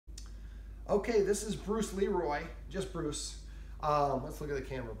Okay, this is Bruce Leroy, just Bruce. Let's look at the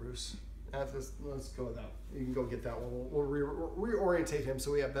camera, Bruce. Let's go with that. You can go get that one. We'll reorientate him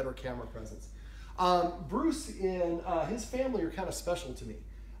so we have better camera presence. Bruce and his family are kind of special to me.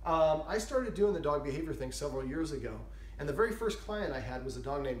 I started doing the dog behavior thing several years ago, and the very first client I had was a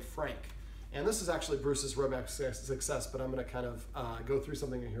dog named Frank. And this is actually Bruce's roadmap to success, but I'm going to kind of go through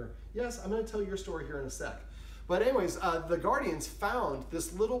something in here. Yes, I'm going to tell your story here in a sec. But anyways, the Guardians found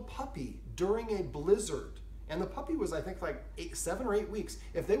this little puppy during a blizzard. And the puppy was, I think, like 7 or 8 weeks.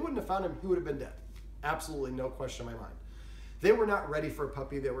 If they wouldn't have found him, he would have been dead. Absolutely no question in my mind. They were not ready for a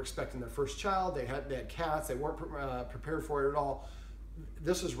puppy. They were expecting their first child. They had cats. They weren't prepared for it at all.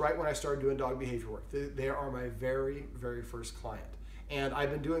 This was right when I started doing dog behavior work. They are my very, very first client. And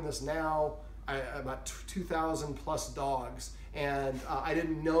I've been doing this now, about 2,000 plus dogs. And I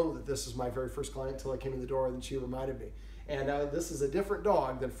didn't know that this was my very first client until I came in the door and she reminded me. And this is a different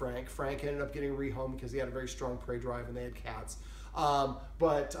dog than Frank. Frank ended up getting rehomed because he had a very strong prey drive and they had cats.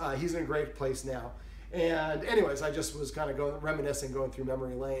 But he's in a great place now. And anyways, I just was kind of reminiscing, going through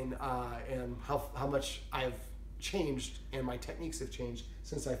memory lane and how much I've changed and my techniques have changed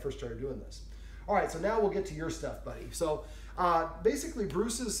since I first started doing this. All right, so now we'll get to your stuff, buddy. So basically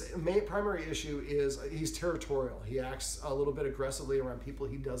Bruce's primary issue is he's territorial. He acts a little bit aggressively around people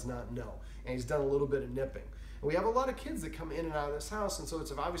he does not know. And he's done a little bit of nipping. And we have a lot of kids that come in and out of this house, and so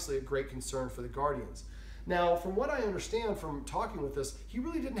it's obviously a great concern for the Guardians. Now, from what I understand from talking with this, he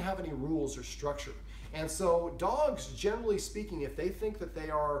really didn't have any rules or structure. And so dogs, generally speaking, if they think that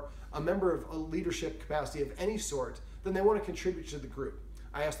they are a member of a leadership capacity of any sort, then they want to contribute to the group.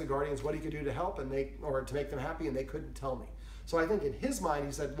 I asked the Guardians what he could do to help or to make them happy, and they couldn't tell me. So I think in his mind,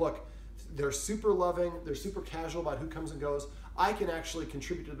 he said, look, they're super loving, they're super casual about who comes and goes. I can actually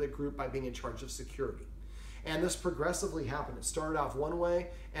contribute to the group by being in charge of security. And this progressively happened. It started off one way,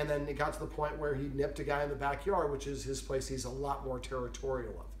 and then it got to the point where he nipped a guy in the backyard, which is his place he's a lot more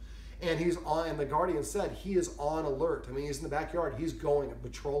territorial of. And and the Guardian said he is on alert. I mean, he's in the backyard, he's going and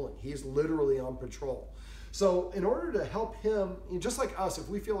patrolling. He's literally on patrol. So in order to help him, just like us, if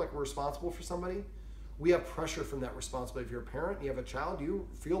we feel like we're responsible for somebody, we have pressure from that responsibility. If you're a parent and you have a child, you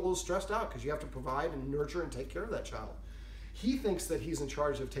feel a little stressed out because you have to provide and nurture and take care of that child. He thinks that he's in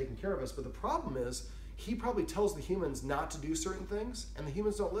charge of taking care of us, but the problem is he probably tells the humans not to do certain things, and the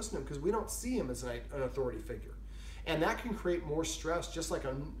humans don't listen to him because we don't see him as an authority figure. And that can create more stress, just like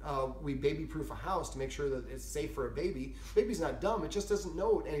we baby-proof a house to make sure that it's safe for a baby. Baby's not dumb, it just doesn't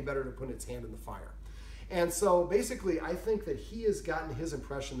know any better to put its hand in the fire. And so basically, I think that he has gotten his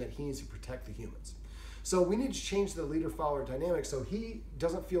impression that he needs to protect the humans. So we need to change the leader-follower dynamic so he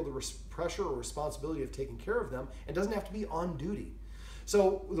doesn't feel the pressure or responsibility of taking care of them and doesn't have to be on duty.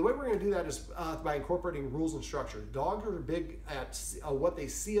 So the way we're going to do that is by incorporating rules and structure. Dogs are big at what they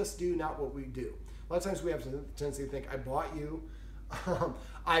see us do, not what we do. A lot of times we have a tendency to think, I bought you,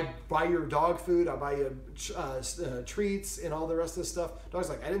 I buy your dog food, I buy you treats and all the rest of this stuff. Dogs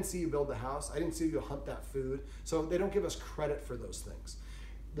like, I didn't see you build the house, I didn't see you hunt that food. So they don't give us credit for those things.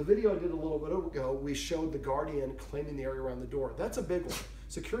 The video I did a little bit ago, we showed the Guardian claiming the area around the door. That's a big one.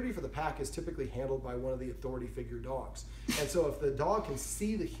 Security for the pack is typically handled by one of the authority figure dogs. And so if the dog can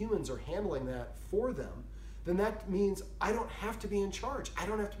see the humans are handling that for them, then that means I don't have to be in charge. I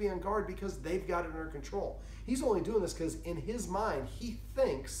don't have to be on guard because they've got it under control. He's only doing this because in his mind, he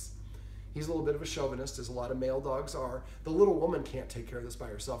thinks, he's a little bit of a chauvinist, as a lot of male dogs are, the little woman can't take care of this by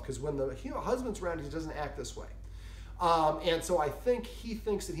herself because when the husband's around, he doesn't act this way. And so I think he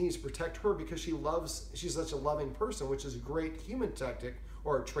thinks that he needs to protect her because she's such a loving person, which is a great human tactic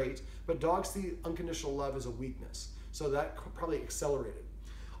or a trait, but dogs see unconditional love as a weakness. So that probably accelerated.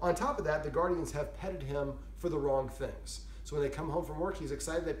 On top of that, the Guardians have petted him for the wrong things. So when they come home from work, he's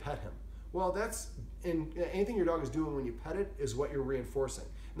excited they pet him. Well, anything your dog is doing when you pet it is what you're reinforcing.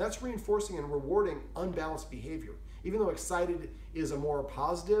 And that's reinforcing and rewarding unbalanced behavior. Even though excited is a more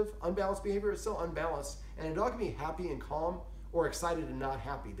positive, unbalanced behavior, it's still unbalanced. And a dog can be happy and calm or excited and not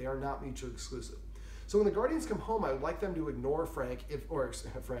happy. They are not mutually exclusive. So when the Guardians come home, I would like them to ignore Frank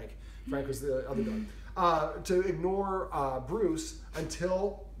was the other dog, to ignore Bruce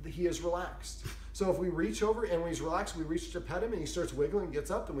until he is relaxed. So if we reach over and when he's relaxed, we reach to pet him and he starts wiggling and gets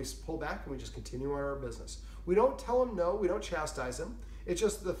up, and we pull back and we just continue on our business. We don't tell him no, we don't chastise him. It's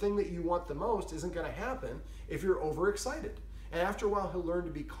just the thing that you want the most isn't going to happen if you're overexcited. And after a while, he'll learn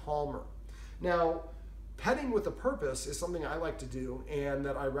to be calmer. Now, petting with a purpose is something I like to do and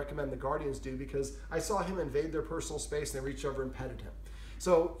that I recommend the Guardians do because I saw him invade their personal space and they reached over and petted him.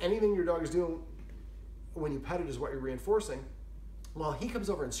 So anything your dog is doing when you pet it is what you're reinforcing. Well, he comes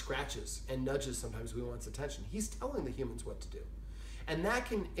over and scratches and nudges sometimes when he wants attention. He's telling the humans what to do. And that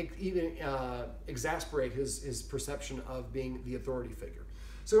can even exasperate his perception of being the authority figure.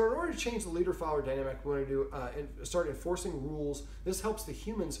 So in order to change the leader-follower dynamic, we want to do start enforcing rules. This helps the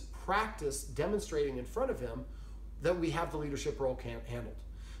humans practice demonstrating in front of him that we have the leadership role handled.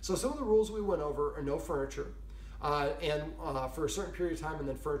 So some of the rules we went over are no furniture, and for a certain period of time, and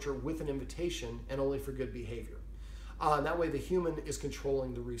then furniture with an invitation and only for good behavior. That way the human is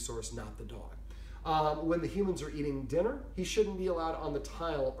controlling the resource, not the dog. When the humans are eating dinner, he shouldn't be allowed on the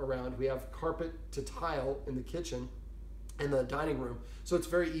tile around. We have carpet to tile in the kitchen and the dining room, so it's a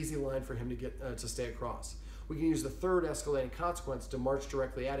very easy line for him to get to stay across. We can use the third escalating consequence to march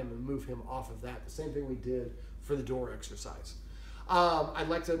directly at him and move him off of that. The same thing we did for the door exercise. I'd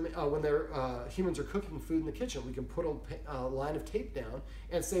like to, when humans are cooking food in the kitchen, we can put a line of tape down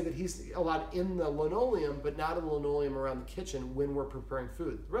and say that he's allowed in the linoleum, but not in the linoleum around the kitchen when we're preparing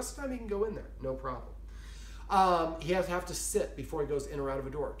food. The rest of the time he can go in there, no problem. He has to have to sit before he goes in or out of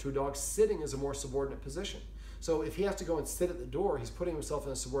a door. To a dog, sitting is a more subordinate position. So if he has to go and sit at the door, he's putting himself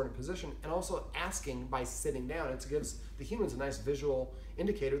in a subordinate position and also asking by sitting down. It gives the humans a nice visual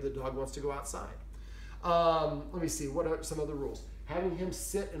indicator that the dog wants to go outside. Let me see, what are some other rules? Having him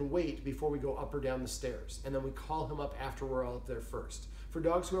sit and wait before we go up or down the stairs, and then we call him up after we're all up there first. For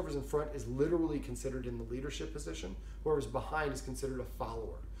dogs, whoever's in front is literally considered in the leadership position. Whoever's behind is considered a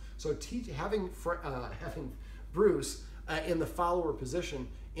follower. So having Bruce in the follower position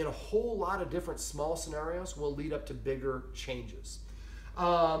in a whole lot of different small scenarios will lead up to bigger changes.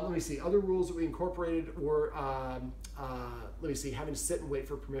 Let me see, other rules that we incorporated were, let me see, having to sit and wait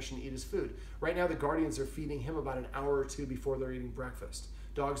for permission to eat his food. Right now the guardians are feeding him about an hour or two before they're eating breakfast.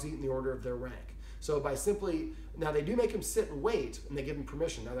 Dogs eat in the order of their rank. So by simply, now they do make him sit and wait, and they give him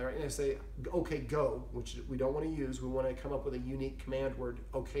permission. Now they say, okay, go, which we don't want to use. We want to come up with a unique command word.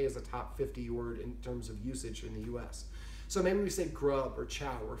 Okay is a top 50 word in terms of usage in the US. So maybe we say grub or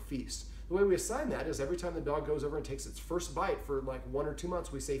chow or feast. The way we assign that is every time the dog goes over and takes its first bite for like 1 or 2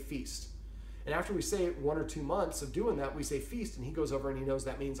 months, we say feast. And after we say 1 or 2 months of doing that, we say feast, and he goes over and he knows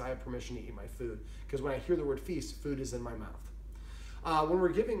that means I have permission to eat my food. Because when I hear the word feast, food is in my mouth. When we're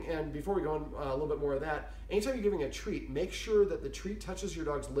giving, and before we go on a little bit more of that, anytime you're giving a treat, make sure that the treat touches your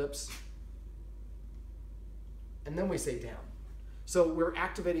dog's lips, and then we say down. So we're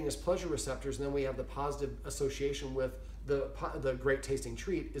activating his pleasure receptors, and then we have the positive association with the great tasting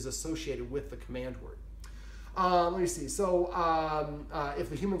treat is associated with the command word. Let me see. So if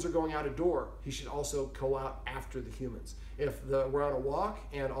the humans are going out a door, he should also go out after the humans. If we're on a walk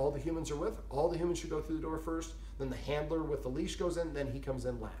and all the humans are with, all the humans should go through the door first, then the handler with the leash goes in, then he comes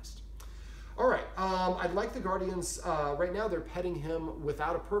in last. All right, I'd like the guardians, right now they're petting him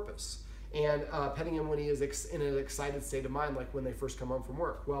without a purpose and petting him when he is in an excited state of mind, like when they first come home from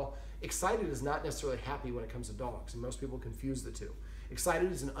work. Well, excited is not necessarily happy when it comes to dogs, and most people confuse the two.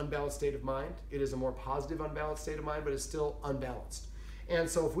 Excited is an unbalanced state of mind. It is a more positive unbalanced state of mind, but it's still unbalanced. And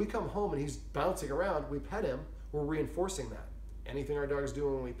so if we come home and he's bouncing around, we pet him, we're reinforcing that. Anything our dog is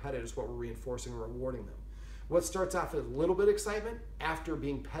doing when we pet it is what we're reinforcing and rewarding them. What starts off with a little bit of excitement, after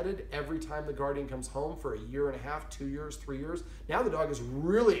being petted every time the guardian comes home for 1.5 years, 2 years, 3 years, now the dog is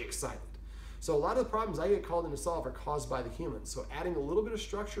really excited. So a lot of the problems I get called in to solve are caused by the humans. So adding a little bit of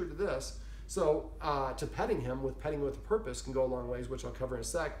structure to this, so to petting him with a purpose can go a long ways, which I'll cover in a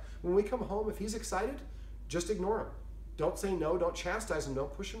sec. When we come home, if he's excited, just ignore him. Don't say no, don't chastise him,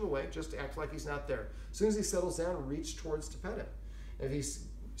 don't push him away, just act like he's not there. As soon as he settles down, reach towards to pet him. If he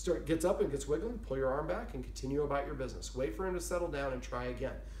gets up and gets wiggling, pull your arm back and continue about your business. Wait for him to settle down and try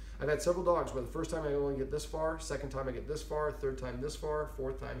again. I've had several dogs where the first time I only get this far, second time I get this far, third time this far,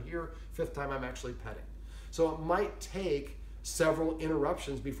 fourth time here, fifth time I'm actually petting. So it might take several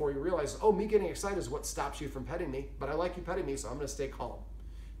interruptions before you realize, oh, me getting excited is what stops you from petting me, but I like you petting me, so I'm going to stay calm.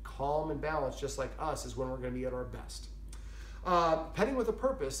 Calm and balanced, just like us, is when we're going to be at our best. Petting with a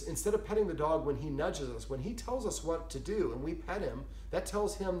purpose, instead of petting the dog when he nudges us, when he tells us what to do and we pet him, that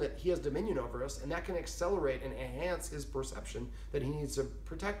tells him that he has dominion over us, and that can accelerate and enhance his perception that he needs to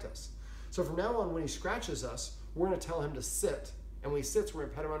protect us. So from now on, when he scratches us, we're going to tell him to sit, and when he sits, we're going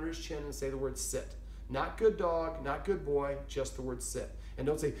to pet him under his chin and say the word sit. Not good dog, not good boy, just the word sit. And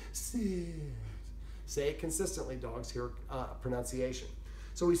don't say sit. Say it consistently, dogs hear pronunciation.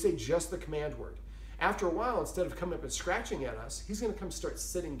 So we say just the command word. After a while, instead of coming up and scratching at us, he's going to come start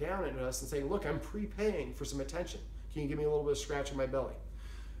sitting down at us and saying, look, I'm prepaying for some attention. Can you give me a little bit of scratch in my belly?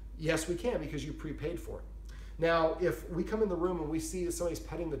 Yes, we can, because you prepaid for it. Now, if we come in the room and we see that somebody's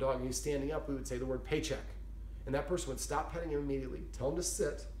petting the dog and he's standing up, we would say the word paycheck. And that person would stop petting him immediately, tell him to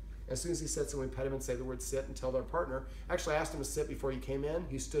sit. As soon as he sits, and we pet him and say the word sit and tell their partner. Actually, I asked him to sit before he came in.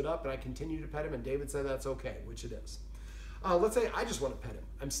 He stood up, and I continued to pet him, and David said that's okay, which it is. Let's say I just want to pet him.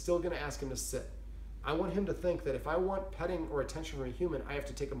 I'm still going to ask him to sit. I want him to think that if I want petting or attention from a human, I have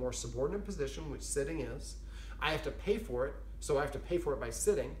to take a more subordinate position, which sitting is. I have to pay for it, so I have to pay for it by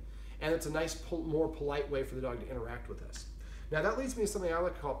sitting. And it's a nice, more polite way for the dog to interact with us. Now that leads me to something I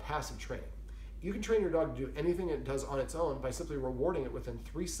like to call passive training. You can train your dog to do anything it does on its own by simply rewarding it within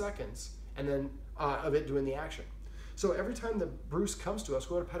 3 seconds and then of it doing the action. So every time that Bruce comes to us,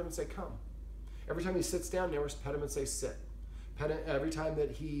 we want to pet him and say, come. Every time he sits down, we pet him and say, sit. Every time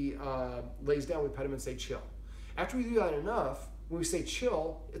that he lays down, we pet him and say, chill. After we do that enough, when we say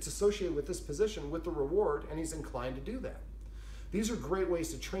chill, it's associated with this position, with the reward, and he's inclined to do that. These are great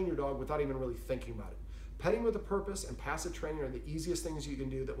ways to train your dog without even really thinking about it. Petting with a purpose and passive training are the easiest things you can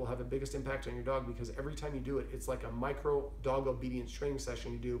do that will have the biggest impact on your dog, because every time you do it, it's like a micro dog obedience training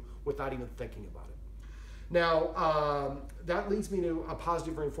session you do without even thinking about it. Now, that leads me to a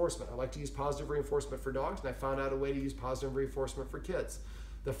positive reinforcement. I like to use positive reinforcement for dogs, and I found out a way to use positive reinforcement for kids.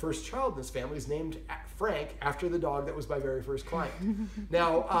 The first child in this family is named Frank after the dog that was my very first client.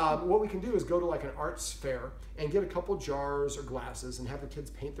 Now, what we can do is go to like an arts fair and get a couple jars or glasses and have the kids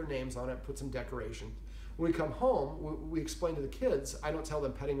paint their names on it, put some decoration. When we come home, we explain to the kids, I don't tell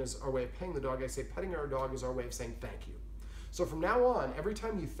them petting is our way of paying the dog, I say petting our dog is our way of saying thank you. So from now on, every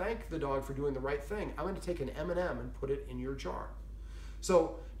time you thank the dog for doing the right thing, I'm going to take an M&M and put it in your jar.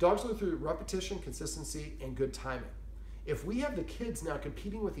 So dogs go through repetition, consistency, and good timing. If we have the kids now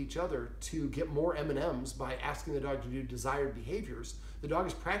competing with each other to get more M&Ms by asking the dog to do desired behaviors, the dog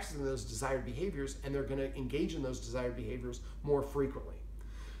is practicing those desired behaviors, and they're going to engage in those desired behaviors more frequently.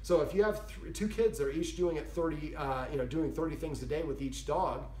 So if you have 2 kids that are each doing it doing 30 things a day with each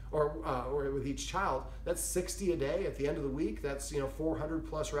dog or with each child, that's 60 a day. At the end of the week, that's 400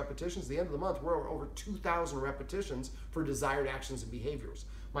 plus repetitions. At the end of the month, we're over 2,000 repetitions for desired actions and behaviors.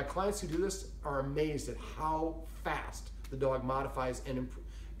 My clients who do this are amazed at how fast the dog modifies and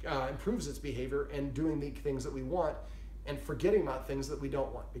improves its behavior and doing the things that we want and forgetting about things that we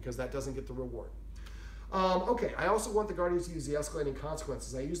don't want, because that doesn't get the reward. Okay, I also want the guardians to use the escalating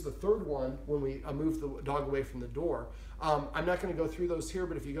consequences. I use the third one when we move the dog away from the door. I'm not going to go through those here,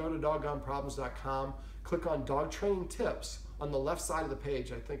 but if you go to doggoneproblems.com, click on dog training tips on the left side of the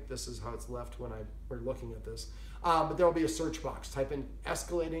page. I think this is how it's left when we're looking at this. But there will be a search box. Type in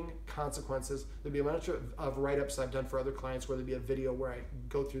escalating consequences. There'll be a bunch of write-ups I've done for other clients where there'll be a video where I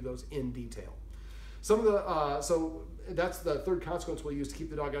go through those in detail. Some of the so that's the third consequence we'll use to keep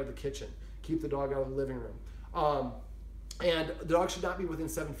the dog out of the kitchen, keep the dog out of the living room. And the dog should not be within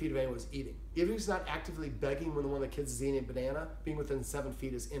 7 feet of anyone's eating. Even if he's not actively begging when one of the kids is eating a banana, being within 7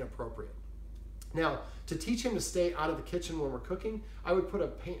 feet is inappropriate. Now, to teach him to stay out of the kitchen when we're cooking, I would put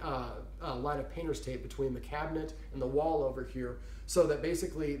a line of painter's tape between the cabinet and the wall over here, so that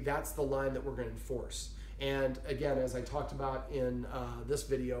basically that's the line that we're going to enforce. And again, as I talked about in this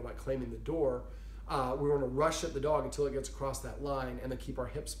video about claiming the door, we want to rush at the dog until it gets across that line, and then keep our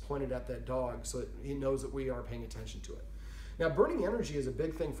hips pointed at that dog so that he knows that we are paying attention to it. Now, burning energy is a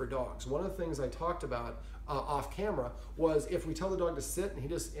big thing for dogs. One of the things I talked about off camera was if we tell the dog to sit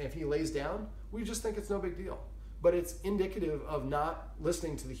and if he lays down, we just think it's no big deal. But it's indicative of not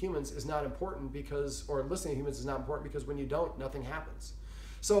listening to the humans is not important, or listening to humans is not important, because when you don't, nothing happens.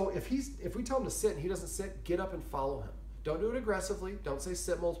 So if we tell him to sit and he doesn't sit, get up and follow him. Don't do it aggressively. Don't say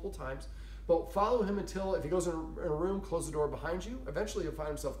sit multiple times. But follow him until, if he goes in a room, close the door behind you. Eventually he'll find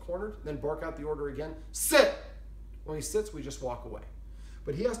himself cornered, then bark out the order again, sit! When he sits, we just walk away.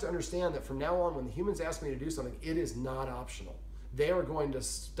 But he has to understand that from now on, when the humans ask me to do something, it is not optional. They are going to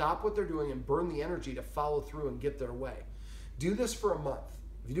stop what they're doing and burn the energy to follow through and get their way. Do this for a month.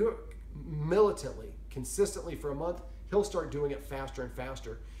 If you do it militantly, consistently for a month, he'll start doing it faster and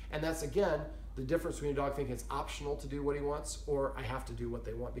faster. And that's, again, the difference between a dog thinking it's optional to do what he wants, or I have to do what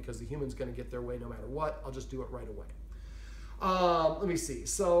they want because the human's going to get their way no matter what. I'll just do it right away. Let me see.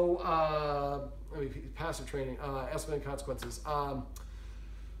 So, passive training, escalating consequences.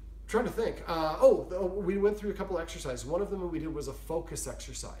 Trying to think. We went through a couple of exercises. One of them we did was a focus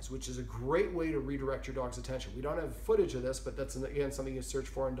exercise, which is a great way to redirect your dog's attention. We don't have footage of this, but that's, again, something you search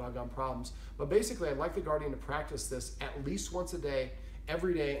for in Doggone Problems. But basically, I'd like the guardian to practice this at least once a day,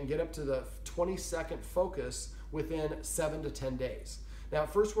 every day, and get up to the 20-second focus within 7 to 10 days. Now,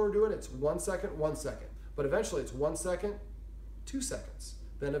 first when we're doing it, it's 1 second, 1 second. But eventually, it's 1 second, 2 seconds.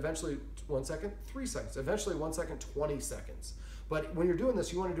 Then eventually 1 second, 3 seconds. Eventually 1 second, 20 seconds. But when you're doing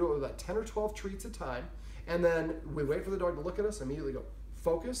this, you want to do it with about 10 or 12 treats at a time. And then we wait for the dog to look at us, immediately go,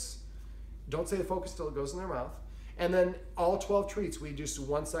 focus. Don't say the focus till it goes in their mouth. And then all 12 treats, we just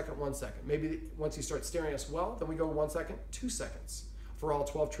 1 second, 1 second. Maybe once he starts staring at us well, then we go 1 second, 2 seconds for all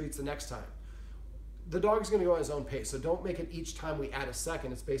 12 treats the next time. the dog is going to go at his own pace. So don't make it each time we add a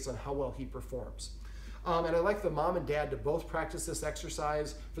second. It's based on how well he performs. And I'd like the mom and dad to both practice this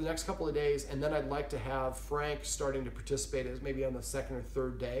exercise for the next couple of days, and then I'd like to have Frank starting to participate as maybe on the second or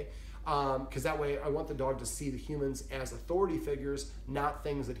third day, because that way I want the dog to see the humans as authority figures, not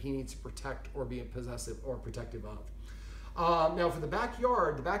things that he needs to protect or be possessive or protective of. Now for the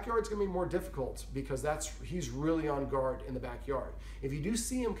backyard's going to be more difficult because he's really on guard in the backyard. If you do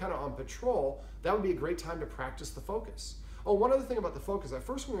see him kind of on patrol, that would be a great time to practice the focus. Oh, one other thing about the focus, at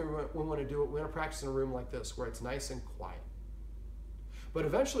first when we want to do it, we want to practice in a room like this where it's nice and quiet. But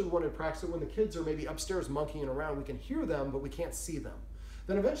eventually we want to practice it when the kids are maybe upstairs monkeying around. We can hear them, but we can't see them.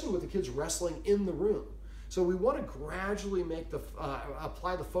 Then eventually with the kids wrestling in the room. So we want to gradually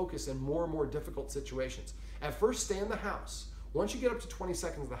apply the focus in more and more difficult situations. At first, stay in the house. Once you get up to 20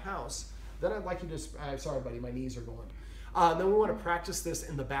 seconds in the house, then I'd like you to, sorry buddy, my knees are going. Then we want to practice this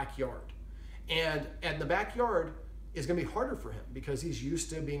in the backyard. And in the backyard is going to be harder for him because he's used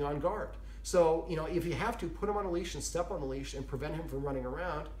to being on guard. So, if you have to, put him on a leash and step on the leash and prevent him from running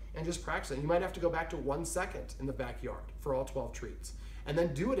around and just practice it. You might have to go back to 1 second in the backyard for all 12 treats. And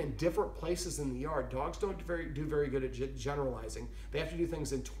then do it in different places in the yard. Dogs don't do very good at generalizing. They have to do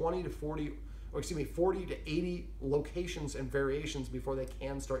things in 40 to 80 locations and variations before they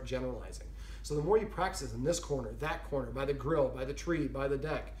can start generalizing. So the more you practice in this corner, that corner, by the grill, by the tree, by the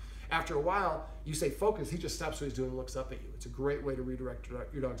deck, after a while, you say focus, he just stops what he's doing and looks up at you. It's a great way to redirect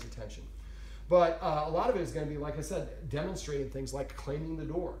your dog's attention. But a lot of it is going to be, like I said, demonstrating things like claiming the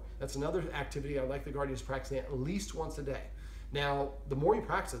door. That's another activity I like the guardians practicing at least once a day. Now, the more you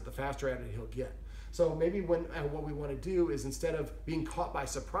practice it, the faster at it he'll get. So maybe what we want to do is, instead of being caught by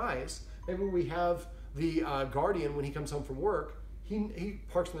surprise, maybe we have the guardian, when he comes home from work, he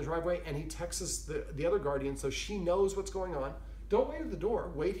parks in the driveway and he texts the other guardian so she knows what's going on. Don't wait at the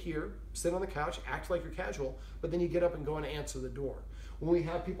door. Wait here, sit on the couch, act like you're casual, but then you get up and go and answer the door. When we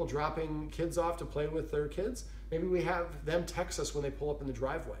have people dropping kids off to play with their kids, maybe we have them text us when they pull up in the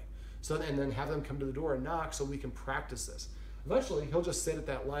driveway. And then have them come to the door and knock so we can practice this. Eventually, he'll just sit at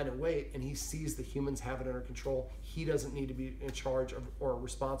that line and wait, and he sees the humans have it under control. He doesn't need to be in charge of or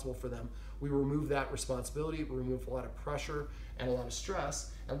responsible for them. We remove that responsibility, we remove a lot of pressure and a lot of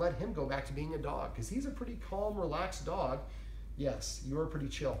stress, and let him go back to being a dog, because he's a pretty calm, relaxed dog. Yes, you are pretty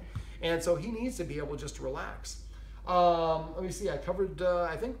chill. And so he needs to be able just to relax. Let me see, I covered,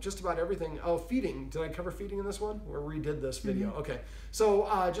 I think, just about everything. Oh, feeding. Did I cover feeding in this one? Or redid this video? Mm-hmm. Okay.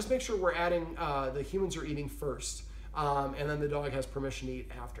 So just make sure we're adding, the humans are eating first. And then the dog has permission to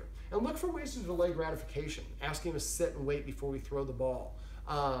eat after. And look for ways to delay gratification. Ask him to sit and wait before we throw the ball.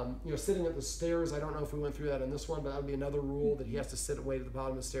 Sitting at the stairs, I don't know if we went through that in this one, but that would be another rule, that he has to sit and wait at the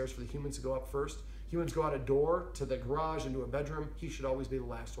bottom of the stairs for the humans to go up first. Humans go out a door to the garage, into a bedroom. He should always be the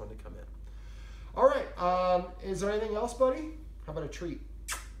last one to come in. All right, is there anything else, buddy? How about a treat?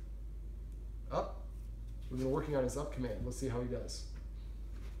 Up. We've been working on his up command. Let's see how he does.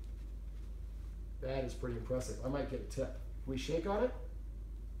 That is pretty impressive. I might get a tip. Can we shake on it?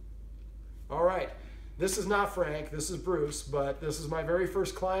 All right. This is not Frank. This is Bruce, but this is my very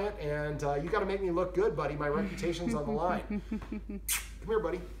first client, and you got to make me look good, buddy. My reputation's on the line. Come here,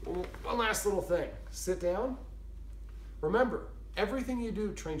 buddy. One last little thing. Sit down. Remember, everything you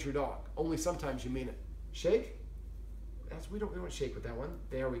do trains your dog. Only sometimes you mean it. Shake. We don't want to shake with that one.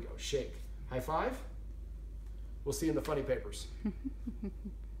 There we go. Shake. High five. We'll see you in the funny papers.